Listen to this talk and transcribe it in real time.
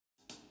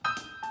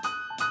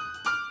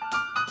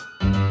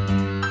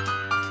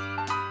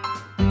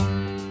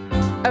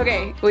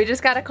Okay, we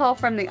just got a call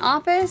from the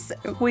office.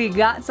 We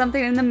got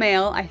something in the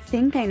mail. I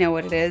think I know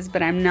what it is,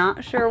 but I'm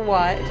not sure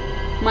what.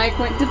 Mike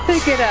went to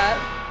pick it up.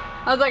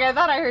 I was like, I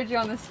thought I heard you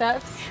on the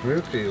steps.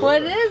 Swoopy.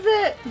 What is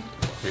it?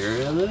 Here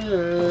it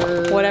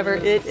is. Whatever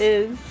it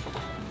is.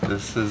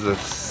 This is a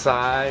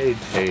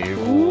side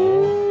table.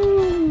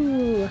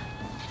 Ooh.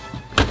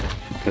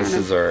 This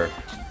is our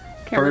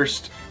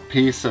first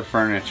piece of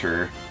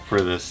furniture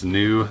for this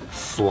new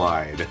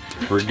slide.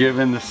 We're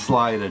giving the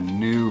slide a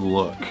new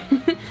look.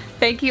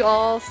 Thank you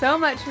all so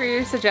much for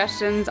your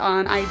suggestions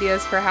on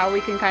ideas for how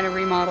we can kind of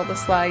remodel the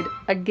slide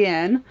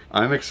again.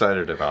 I'm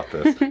excited about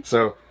this.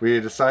 So we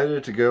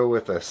decided to go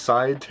with a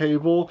side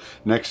table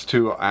next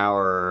to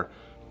our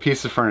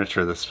piece of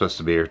furniture that's supposed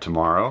to be here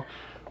tomorrow.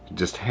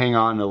 Just hang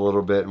on a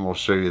little bit and we'll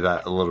show you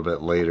that a little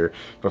bit later.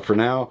 But for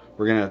now,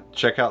 we're gonna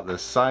check out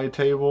this side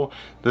table.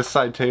 This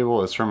side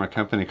table is from a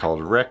company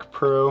called Rec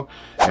Pro,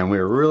 and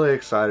we're really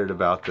excited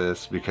about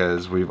this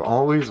because we've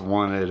always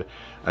wanted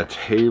a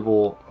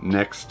table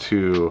next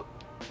to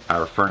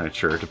our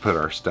furniture to put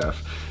our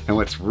stuff. And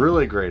what's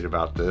really great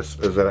about this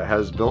is that it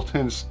has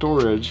built-in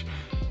storage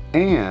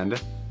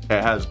and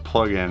it has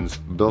plugins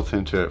built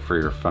into it for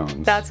your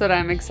phones. That's what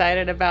I'm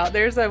excited about.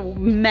 There's a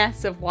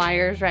mess of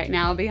wires right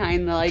now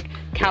behind the like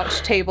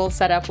couch table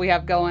setup we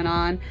have going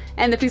on.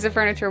 And the piece of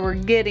furniture we're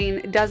getting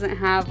doesn't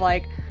have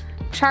like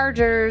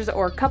chargers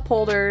or cup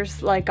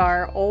holders like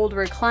our old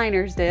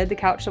recliners did. The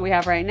couch that we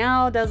have right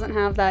now doesn't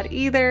have that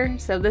either.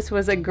 So this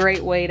was a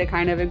great way to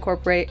kind of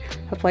incorporate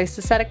a place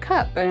to set a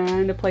cup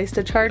and a place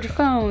to charge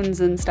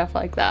phones and stuff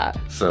like that.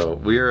 So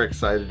we are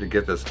excited to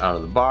get this out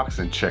of the box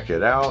and check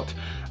it out.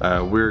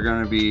 We're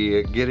going to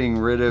be getting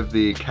rid of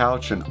the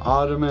couch and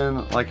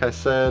ottoman, like I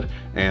said,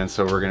 and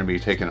so we're going to be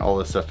taking all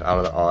this stuff out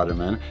of the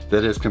ottoman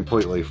that is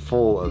completely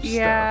full of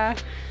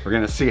stuff. We're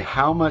going to see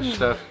how much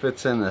stuff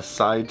fits in this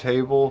side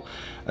table.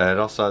 It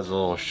also has a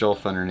little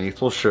shelf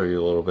underneath. We'll show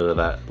you a little bit of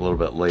that a little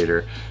bit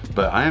later.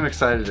 But I am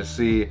excited to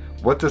see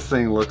what this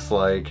thing looks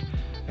like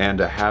and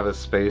to have a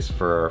space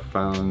for our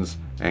phones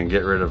and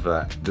get rid of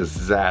that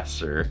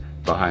disaster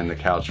behind the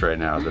couch right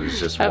now that is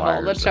just wires. Of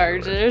all the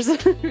chargers.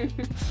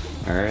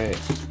 All right,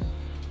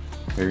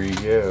 here you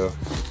go.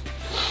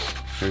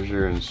 Here's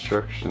your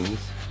instructions.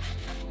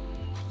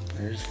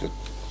 There's the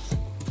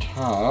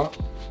top.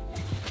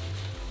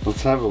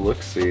 Let's have a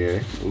look-see,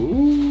 eh?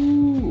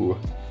 Ooh.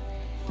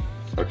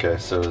 Okay,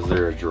 so is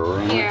there a drawer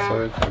on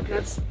that side? Okay.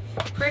 That's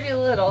pretty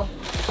little.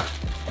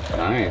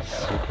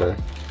 Nice, okay.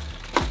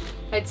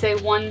 I'd say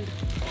one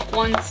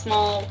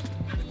small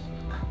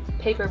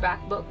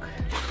paperback book.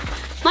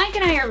 Mike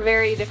and I are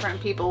very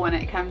different people when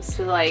it comes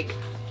to like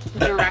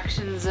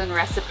directions and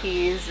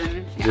recipes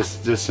and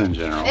just in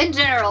general. In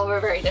general, we're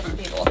very different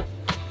people.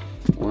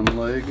 1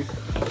 leg,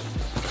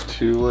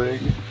 2 leg,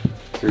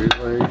 3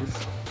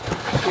 legs.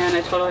 And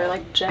I totally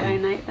like Jedi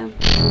Knight them.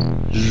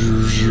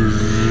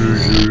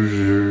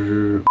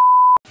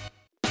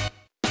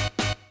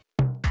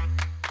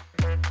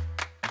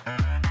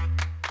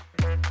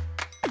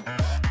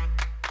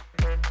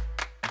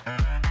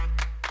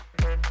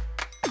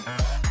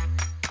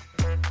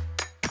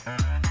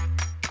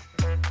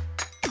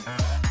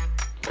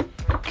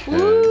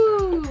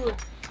 Woo!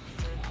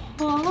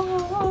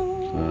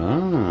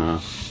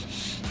 Ah.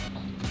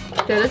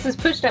 So this is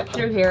pushed up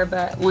through here,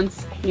 but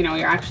once you know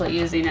you're actually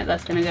using it,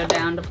 that's gonna go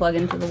down to plug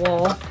into the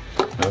wall.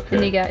 Okay.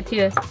 And you got 2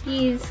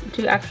 SPs,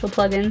 2 actual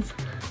plugins,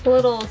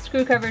 little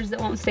screw covers that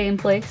won't stay in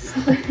place.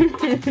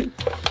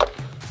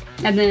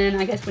 And then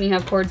I guess when you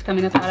have cords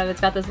coming up out of it,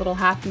 it's got this little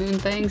half moon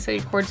thing, so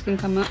your cords can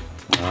come up.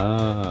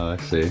 Ah, I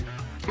see.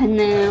 And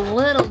then a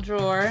little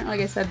drawer, like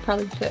I said,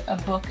 probably fit a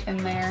book in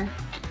there.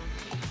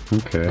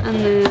 Okay. And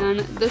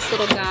then this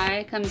little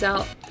guy comes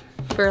out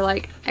for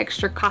like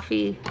extra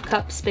coffee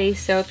cup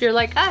space. So if you're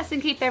like us and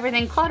keep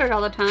everything cluttered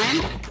all the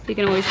time, you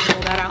can always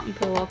pull that out and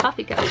put a little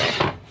coffee cup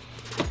there.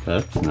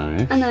 That's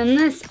nice. And then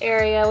this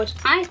area, which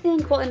I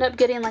think will end up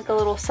getting like a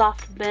little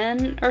soft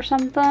bin or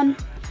something.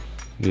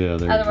 Yeah,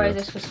 there Otherwise you go.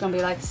 it's just gonna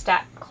be like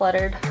stacked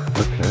cluttered.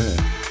 Okay.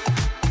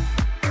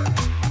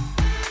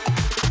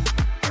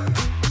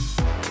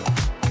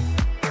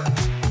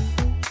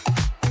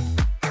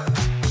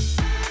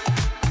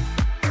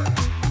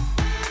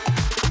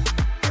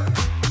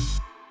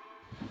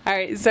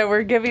 Alright, so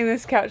we're giving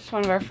this couch to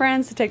one of our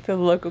friends to take to the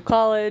local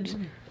college.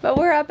 But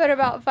we're up at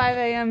about 5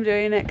 a.m.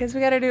 doing it because we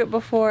gotta do it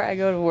before I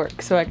go to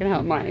work so I can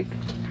help Mike.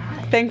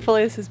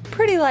 Thankfully this is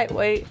pretty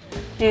lightweight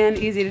and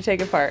easy to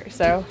take apart,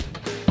 so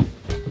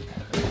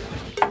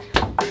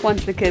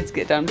once the kids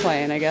get done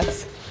playing, I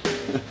guess.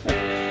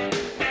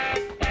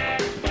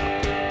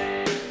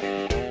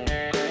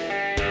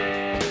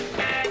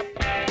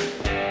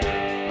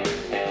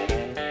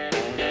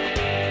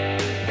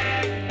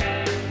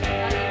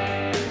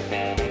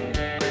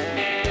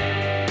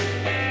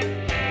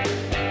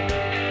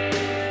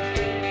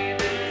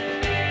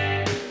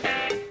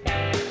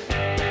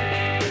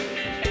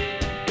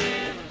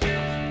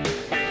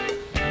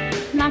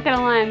 Not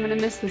gonna lie, I'm gonna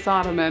miss this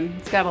ottoman.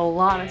 It's got a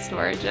lot of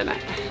storage in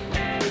it.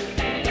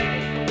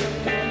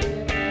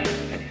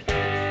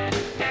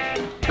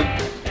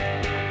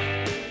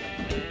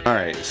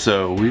 Alright,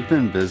 so we've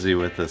been busy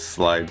with this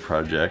slide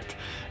project,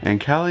 and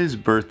Khali's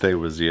birthday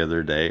was the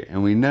other day,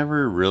 and we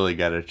never really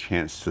got a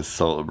chance to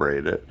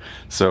celebrate it.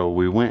 So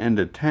we went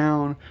into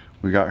town,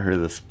 we got her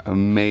this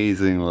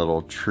amazing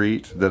little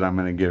treat that I'm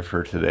gonna give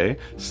her today.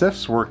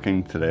 Steph's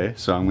working today,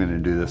 so I'm gonna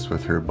do this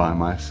with her by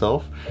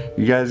myself.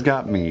 You guys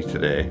got me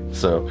today,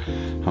 so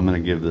I'm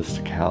gonna give this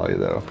to Khali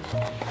though.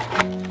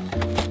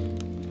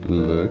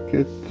 Look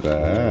at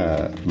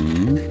that.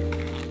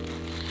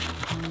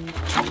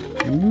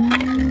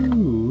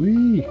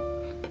 Ooh-wee.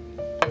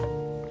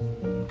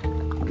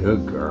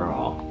 Good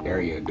girl.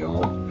 There you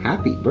go.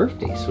 Happy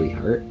birthday,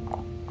 sweetheart.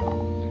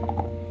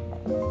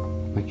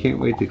 I can't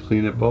wait to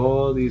clean up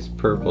all these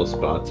purple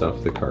spots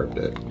off the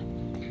carpet.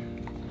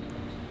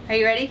 Are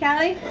you ready,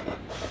 Khali?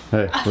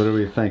 Hey, what do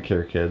we think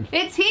here, kid?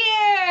 It's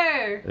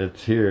here!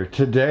 It's here.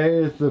 Today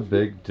is the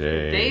big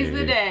day. Today's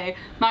the day.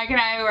 Mike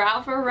and I were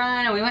out for a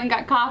run and we went and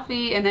got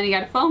coffee, and then he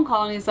got a phone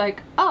call and he's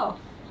like, oh,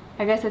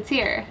 I guess it's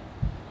here.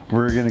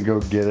 We're gonna go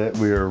get it.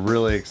 We are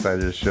really excited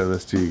to show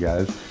this to you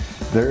guys.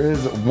 There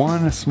is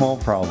one small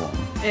problem.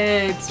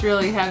 It's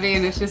really heavy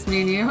and it's just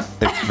me and you.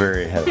 It's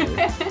very heavy.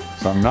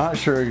 So I'm not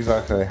sure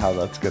exactly how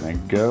that's gonna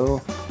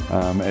go.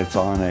 It's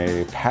on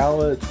a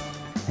pallet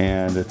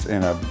and it's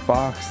in a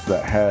box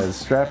that has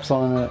straps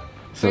on it.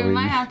 So we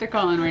might have to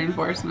call in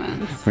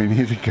reinforcements. We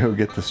need to go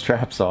get the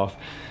straps off,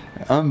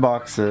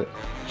 unbox it,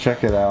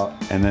 check it out,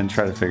 and then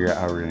try to figure out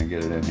how we're gonna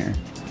get it in here.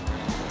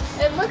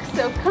 It looks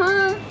so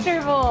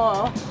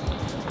comfortable.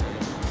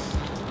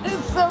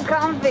 It's so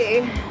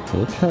comfy.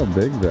 Look how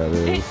big that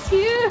is. It's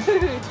huge.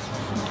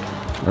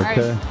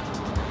 Okay.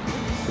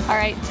 All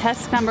right,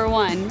 test number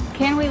 1.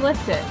 Can we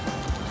lift it?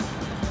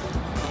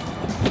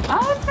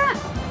 Oh, it's not.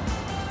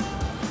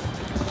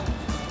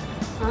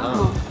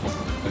 Oh.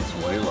 It's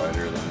way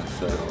lighter than it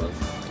said it was.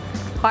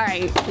 All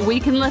right, we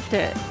can lift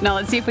it. Now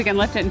let's see if we can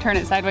lift it and turn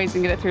it sideways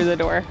and get it through the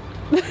door.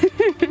 It's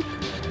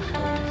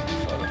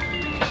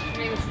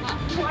not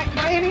quite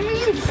by any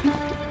means.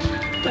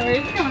 Sorry,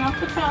 it's coming off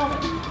the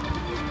pallet.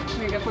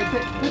 Here you go, put it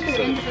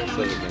into the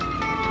door.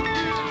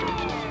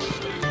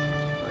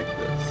 Like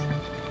this.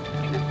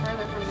 Get it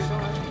further from the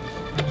door.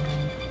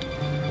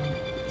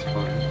 It's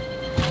fine.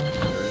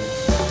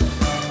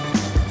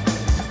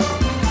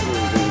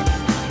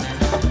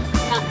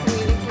 Not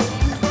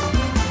communicating.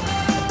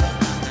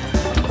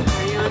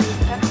 Are you on these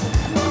steps?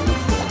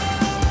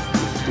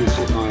 Scooch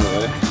it my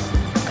way.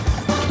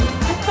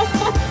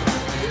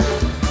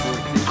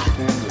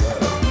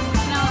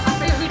 No, I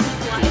figured we just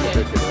slide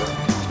it.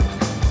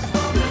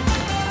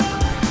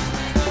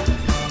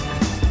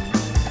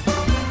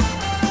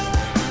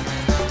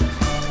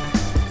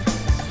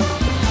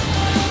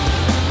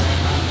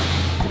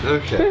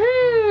 Okay.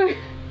 Woohoo!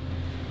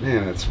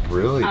 Man, it's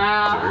really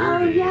Oh,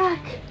 dirty. yuck.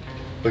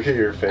 Look at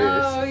your face.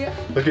 Oh, yeah.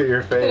 Look at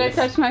your face. Did I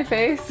touch my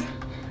face?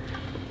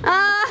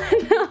 Ah,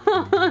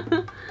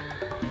 no.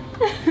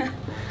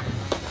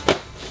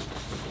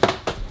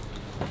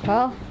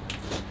 Well,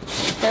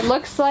 it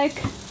looks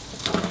like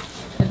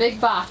a big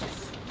box.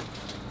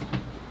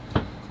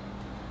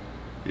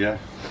 Yeah.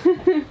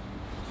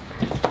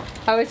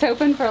 I was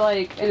hoping for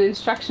like an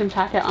instruction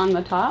packet on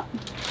the top.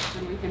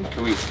 And we can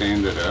Can we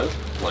stand it up?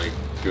 Like,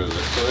 go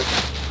this way?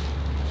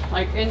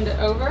 like end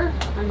over.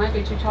 I might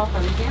be too tall for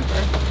the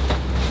camper.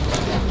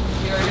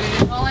 You are doing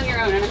it all on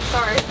your own, and I'm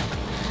sorry.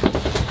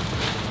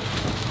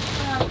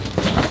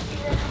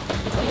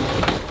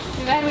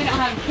 Too bad we don't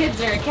have kids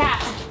or a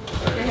cat.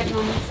 You're hitting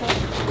on this side.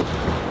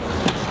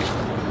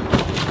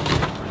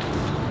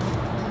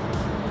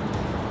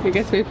 I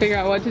guess we figure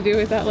out what to do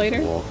with that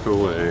later. Walk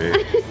away.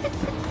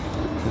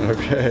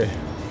 Okay.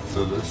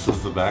 So this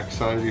is the back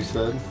side, you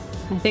said?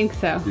 I think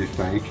so. You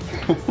think?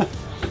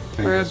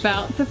 We're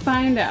about to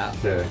find out.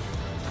 Okay.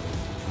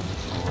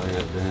 I'll lay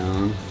it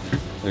down.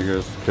 There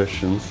goes the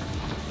cushions.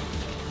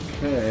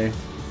 Okay.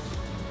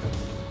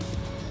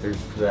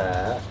 There's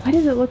that. Why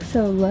does it look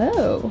so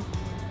low?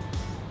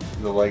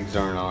 The legs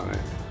aren't on it.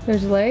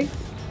 There's legs?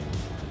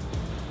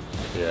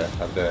 Yeah,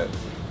 I bet.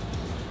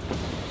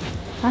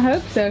 I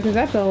hope so, because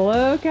that's a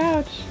low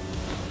couch.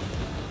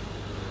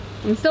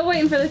 I'm still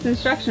waiting for this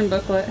instruction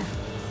booklet.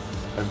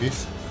 Have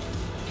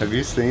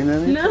you seen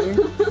anything? No.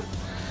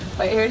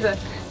 Wait, here's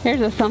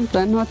a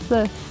something. What's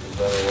this? Is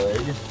that a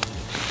leg?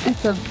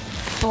 It's a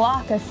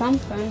block of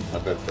something. I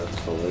bet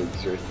that's the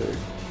legs right there.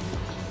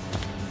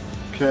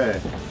 Okay.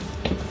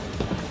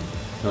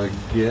 So I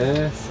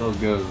guess I'll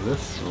go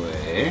this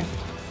way.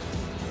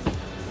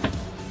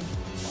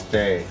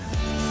 Stay.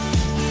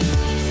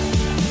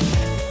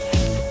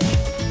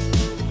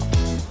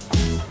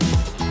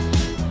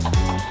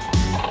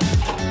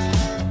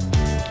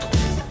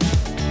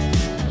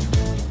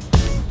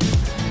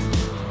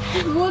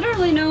 There's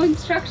literally no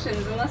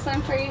instructions unless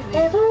I'm crazy.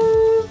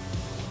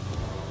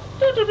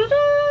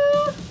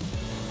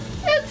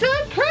 It's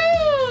a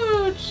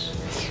couch!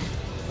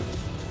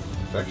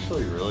 It's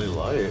actually really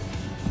light.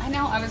 I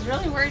know, I was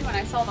really worried when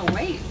I saw the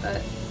weight,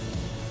 but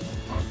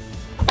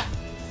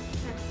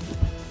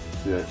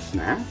Did it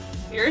snap?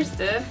 yours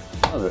did.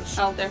 Oh,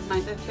 Oh, there,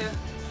 mine did too.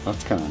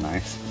 that's kind of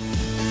nice.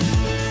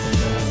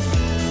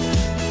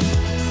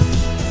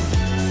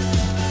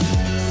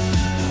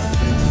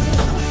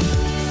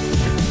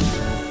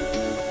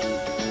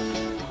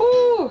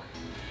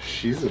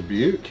 she's a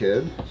beaut,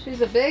 kid.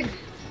 She's a big.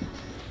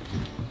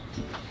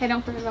 Hey,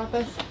 don't forget about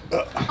this.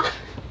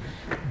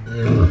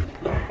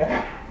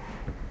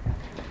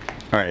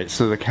 Alright,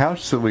 so the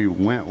couch that we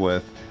went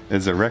with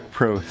is a Rec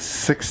Pro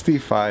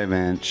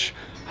 65-inch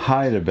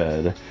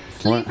hide-a-bed.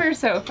 Sleeper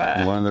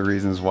sofa. One of the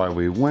reasons why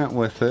we went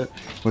with it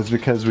was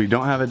because we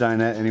don't have a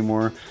dinette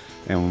anymore,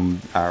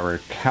 and our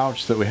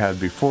couch that we had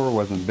before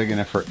wasn't big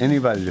enough for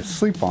anybody to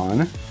sleep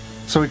on,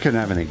 so we couldn't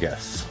have any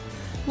guests.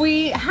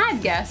 We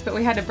had guests, but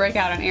we had to break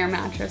out an air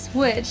mattress,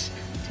 which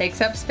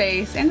takes up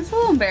space, and it's a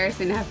little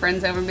embarrassing to have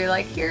friends over and be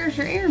like, here's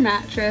your air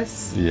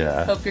mattress.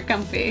 Yeah. Hope you're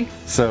comfy.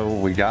 So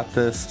we got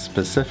this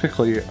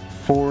specifically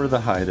for the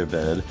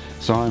hide-a-bed,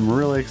 so I'm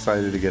really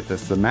excited to get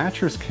this. The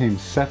mattress came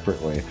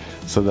separately,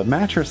 so the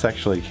mattress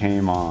actually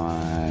came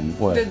on,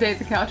 what? The day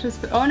the couch was,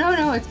 oh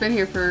no, it's been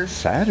here for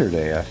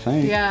Saturday, I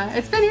think. Yeah,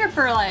 it's been here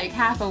for like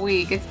half a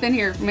week. It's been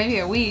here maybe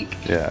a week.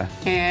 Yeah.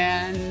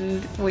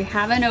 And we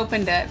haven't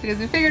opened it because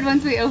we figured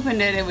once we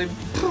opened it, it would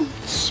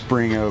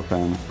spring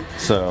open.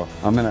 So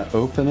I'm gonna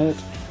open it,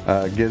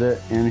 get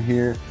it in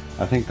here.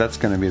 I think that's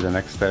gonna be the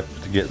next step,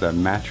 to get the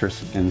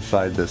mattress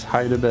inside this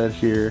hide-a-bed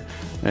here,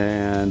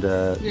 and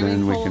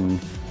then we can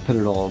put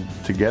it all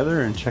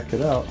together and check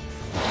it out.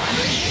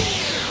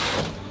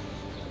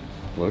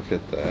 Look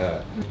at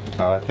that.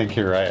 Oh, I think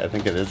you're right. I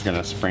think it is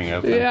gonna spring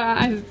open. Yeah,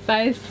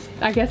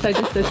 I guess I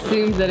just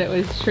assumed that it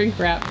was shrink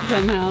wrapped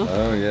somehow.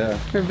 Oh yeah.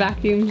 Or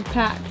vacuum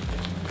packed.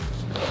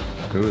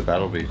 Ooh,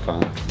 that'll be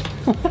fun.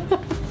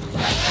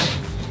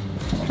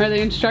 Are the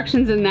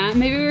instructions in that?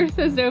 Maybe we were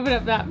supposed to open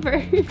up that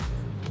first.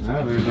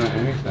 No, there's not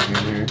anything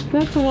in here.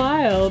 That's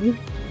wild.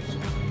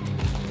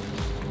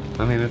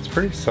 I mean, it's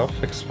pretty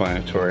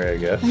self-explanatory, I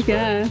guess. I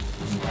guess.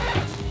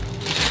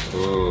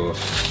 Ooh,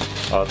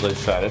 oddly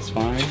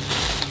satisfying.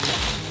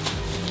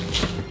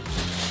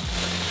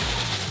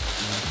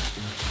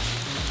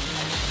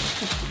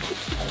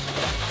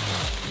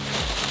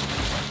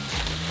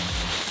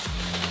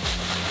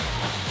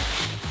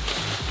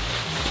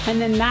 And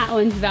then that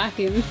one's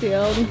vacuum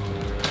sealed.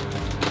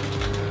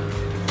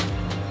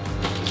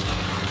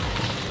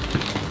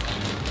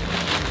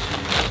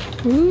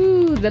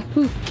 Ooh, the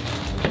poop.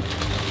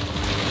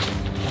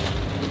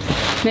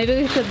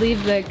 Maybe we should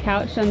leave the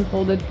couch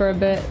unfolded for a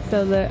bit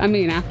so that, I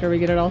mean, after we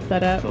get it all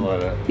set up. To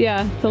let it.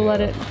 Yeah, to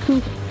let it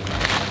poof.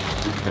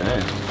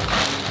 Okay.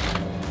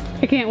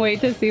 I can't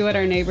wait to see what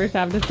our neighbors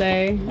have to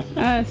say.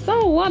 Saw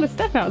a lot of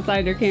stuff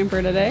outside your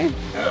camper today.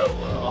 Oh,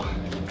 well.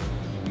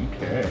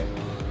 Okay.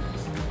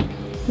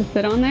 Does it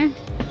fit on there?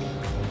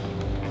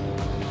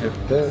 It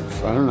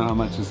fits. I don't know how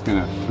much it's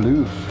gonna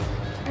floof.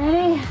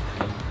 Ready?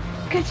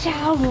 Good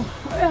job.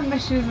 I have my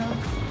shoes on.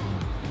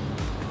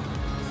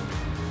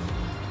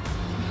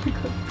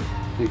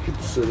 You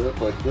could sit up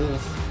like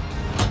this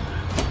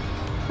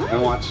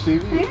and watch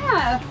TV.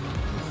 Yeah.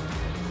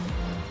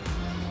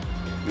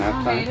 Nap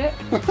I time. hate it.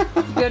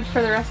 It's good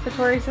for the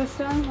respiratory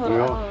system. A little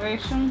Well,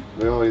 elevation.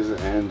 We always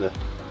end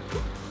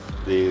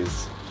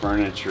these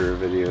furniture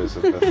videos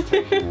with us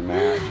taking a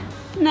nap.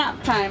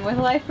 Nap time with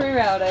Life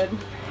Rerouted.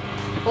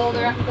 Fold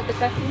her up and put the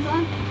cushions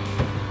on.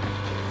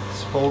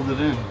 Just fold it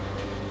in.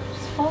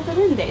 Just fold it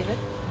in, David.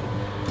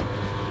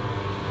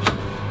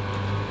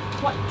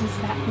 What does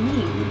that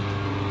mean?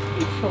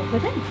 You fold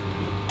it in.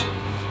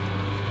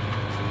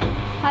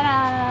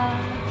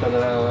 Ta-da!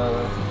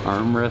 Ta-da!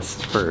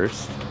 Armrest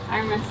first.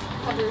 Armrest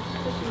covers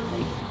cushion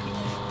blanket.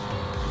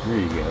 There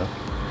you go.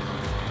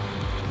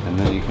 And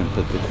then you can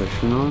put the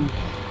cushion on.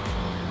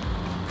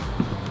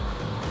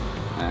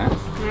 Ah.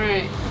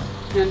 Alright.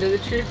 You want to do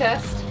the true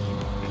test?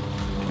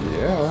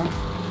 Yeah.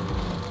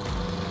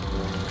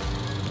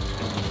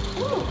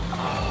 Ooh.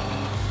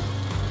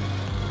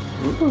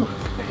 Ooh.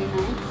 Pretty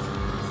nice.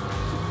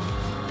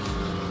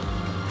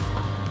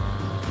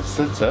 It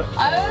sits up. I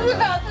was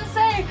about to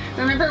say,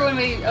 remember when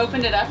we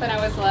opened it up and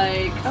I was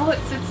like, oh, it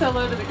sits so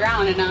low to the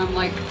ground, and now I'm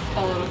like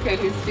a little kid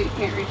whose feet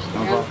can't reach the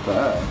How ground. about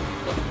that?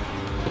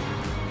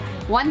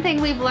 One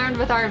thing we've learned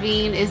with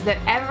RVing is that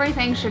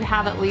everything should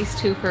have at least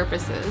two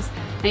purposes.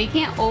 Now you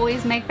can't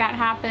always make that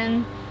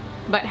happen,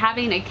 but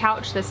having a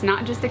couch that's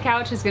not just a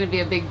couch is going to be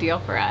a big deal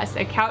for us.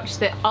 A couch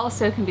that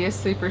also can be a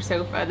sleeper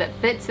sofa that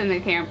fits in the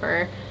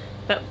camper,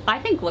 that I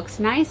think looks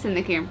nice in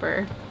the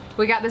camper.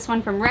 We got this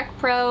one from Rec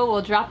Pro.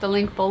 We'll drop the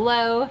link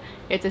below.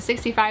 It's a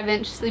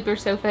 65-inch sleeper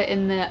sofa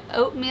in the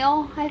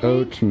oatmeal, I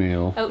think.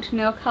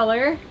 Oatmeal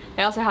color.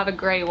 They also have a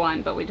gray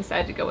one, but we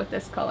decided to go with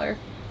this color.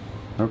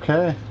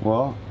 Okay,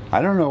 well,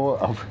 I don't know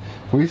what,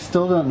 we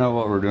still don't know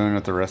what we're doing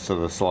with the rest of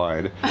the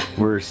slide.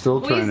 We're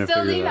still trying to figure it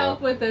out. We still need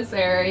help with this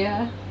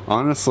area.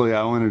 Honestly,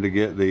 I wanted to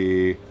get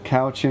the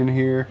couch in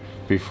here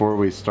before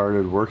we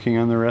started working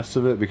on the rest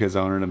of it, because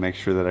I wanted to make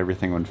sure that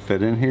everything would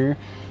fit in here.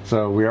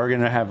 So we are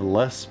going to have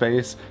less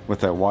space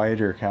with a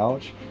wider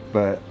couch,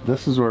 but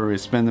this is where we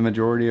spend the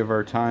majority of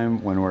our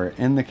time when we're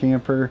in the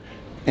camper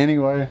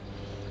anyway,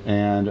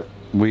 and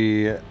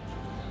we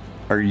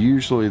are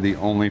usually the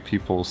only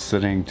people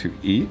sitting to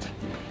eat.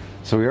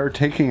 So we are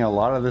taking a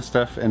lot of this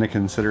stuff into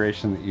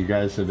consideration that you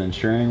guys have been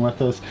sharing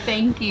with us.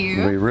 Thank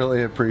you. We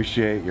really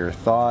appreciate your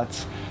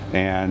thoughts.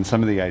 and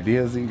some of the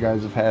ideas that you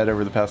guys have had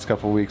over the past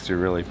couple weeks. We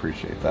really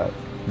appreciate that.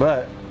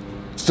 But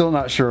still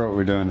not sure what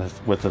we're doing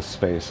with this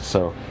space.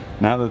 So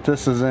now that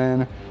this is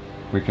in,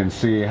 we can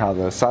see how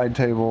the side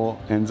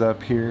table ends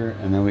up here,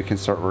 and then we can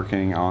start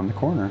working on the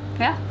corner.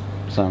 Yeah.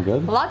 Sound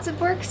good? Lots of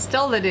work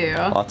still to do.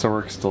 Lots of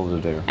work still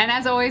to do. And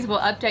as always, we'll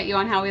update you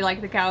on how we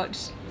like the couch.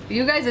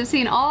 You guys have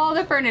seen all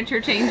the furniture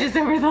changes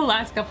over the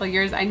last couple of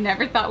years. I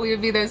never thought we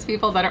would be those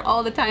people that are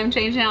all the time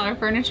changing out our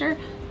furniture,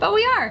 but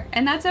we are,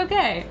 and that's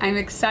okay. I'm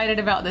excited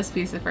about this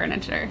piece of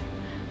furniture.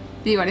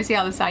 Do you want to see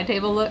how the side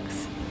table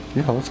looks?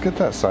 Yeah, let's get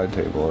that side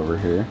table over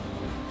here.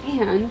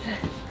 And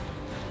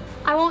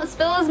I won't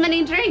spill as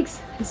many drinks.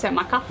 I set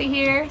my coffee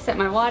here, set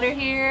my water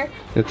here.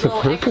 It's a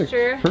perfect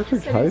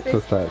sitting height space.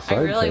 with that side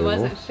table. I really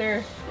wasn't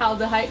sure how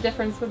the height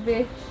difference would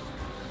be.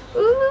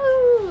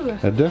 Ooh!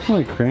 It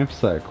definitely cramps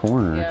that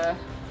corner. Yeah.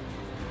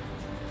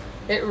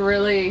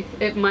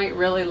 It might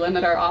really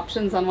limit our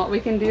options on what we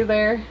can do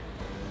there.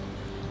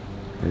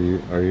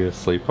 Are you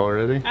asleep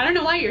already? I don't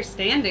know why you're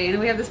standing.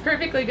 We have this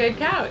perfectly good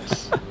couch.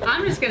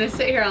 I'm just gonna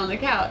sit here on the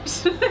couch.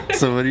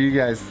 So what do you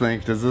guys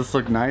think? Does this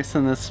look nice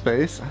in this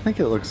space? I think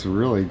it looks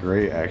really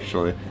great,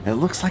 actually. It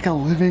looks like a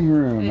living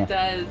room. It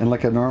does. And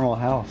like a normal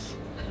house,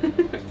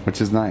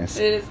 which is nice.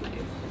 It is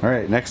nice. All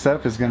right, next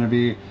up is gonna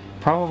be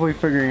probably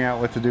figuring out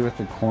what to do with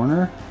the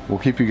corner. We'll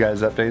keep you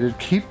guys updated.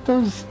 Keep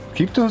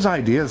those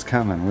ideas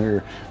coming.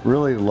 We're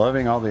really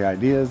loving all the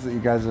ideas that you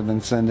guys have been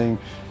sending.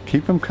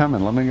 Keep them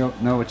coming. Let me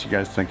know what you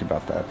guys think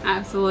about that.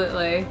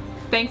 Absolutely.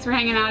 Thanks for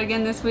hanging out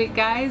again this week,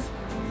 guys.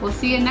 We'll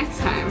see you next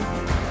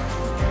time.